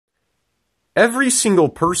Every single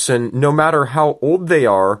person, no matter how old they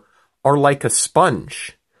are like a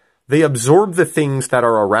sponge. They absorb the things that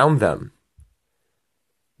are around them.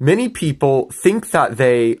 Many people think that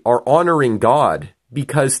they are honoring God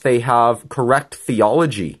because they have correct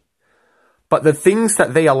theology. But the things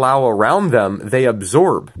that they allow around them, they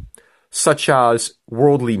absorb, such as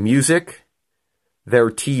worldly music, their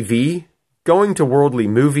TV, going to worldly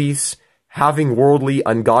movies, having worldly,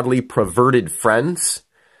 ungodly, perverted friends.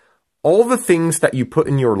 All the things that you put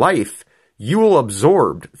in your life, you will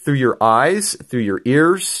absorb through your eyes, through your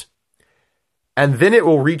ears, and then it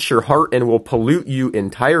will reach your heart and will pollute you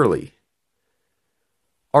entirely.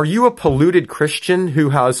 Are you a polluted Christian who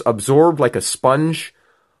has absorbed like a sponge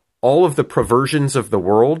all of the perversions of the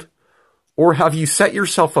world? Or have you set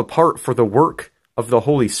yourself apart for the work of the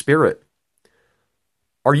Holy Spirit?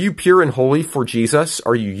 Are you pure and holy for Jesus?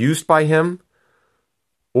 Are you used by Him?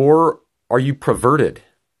 Or are you perverted?